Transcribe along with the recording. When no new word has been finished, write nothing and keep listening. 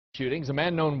shootings. A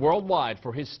man known worldwide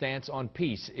for his stance on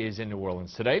peace is in New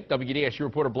Orleans today. WDSU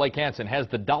reporter Blake Hansen has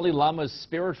the Dalai Lama's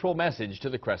spiritual message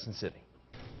to the Crescent City.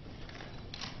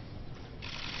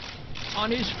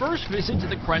 On his first visit to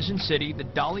the Crescent City, the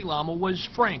Dalai Lama was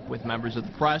frank with members of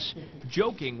the press,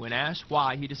 joking when asked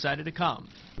why he decided to come.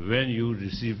 When you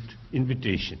received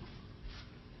invitation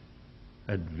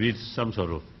and with some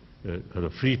sort of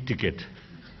free ticket,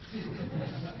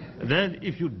 then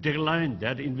if you decline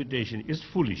that invitation, it's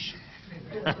foolish.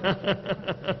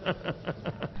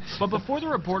 But before the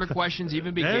reporter questions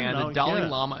even began, the Dalai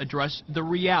Lama addressed the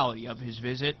reality of his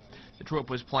visit. The trip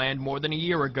was planned more than a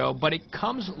year ago, but it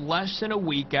comes less than a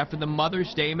week after the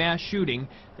Mother's Day mass shooting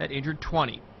that injured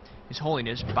 20. His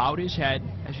Holiness bowed his head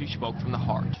as he spoke from the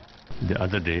heart. The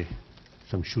other day,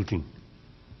 some shooting.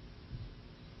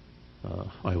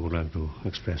 I would like to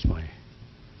express my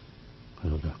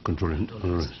condolence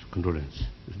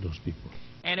with those people.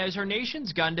 And as our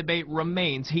nation's gun debate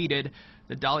remains heated,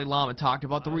 the Dalai Lama talked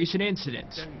about the recent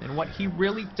incidents and what he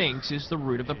really thinks is the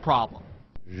root of the problem.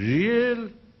 Real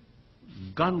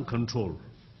gun control,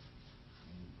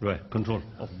 right, control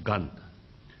of gun,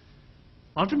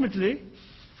 ultimately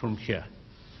from here,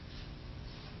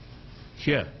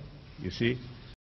 you see,